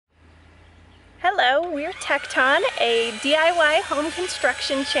Hello, we're Tekton, a DIY home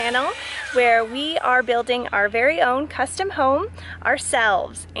construction channel where we are building our very own custom home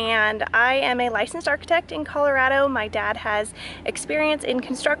ourselves. And I am a licensed architect in Colorado. My dad has experience in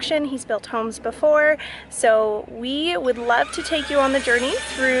construction. He's built homes before. So we would love to take you on the journey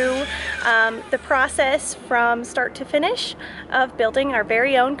through the process from start to finish of building our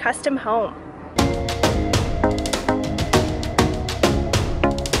very own custom home.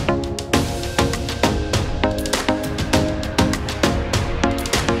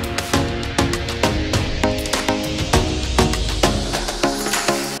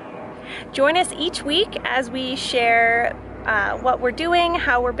 Join us each week as we share what we're doing,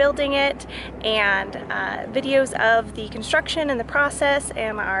 how we're building it, and videos of the construction and the process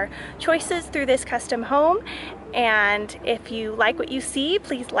and our choices through this custom home. And if you like what you see,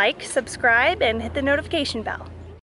 please like, subscribe, and hit the notification bell.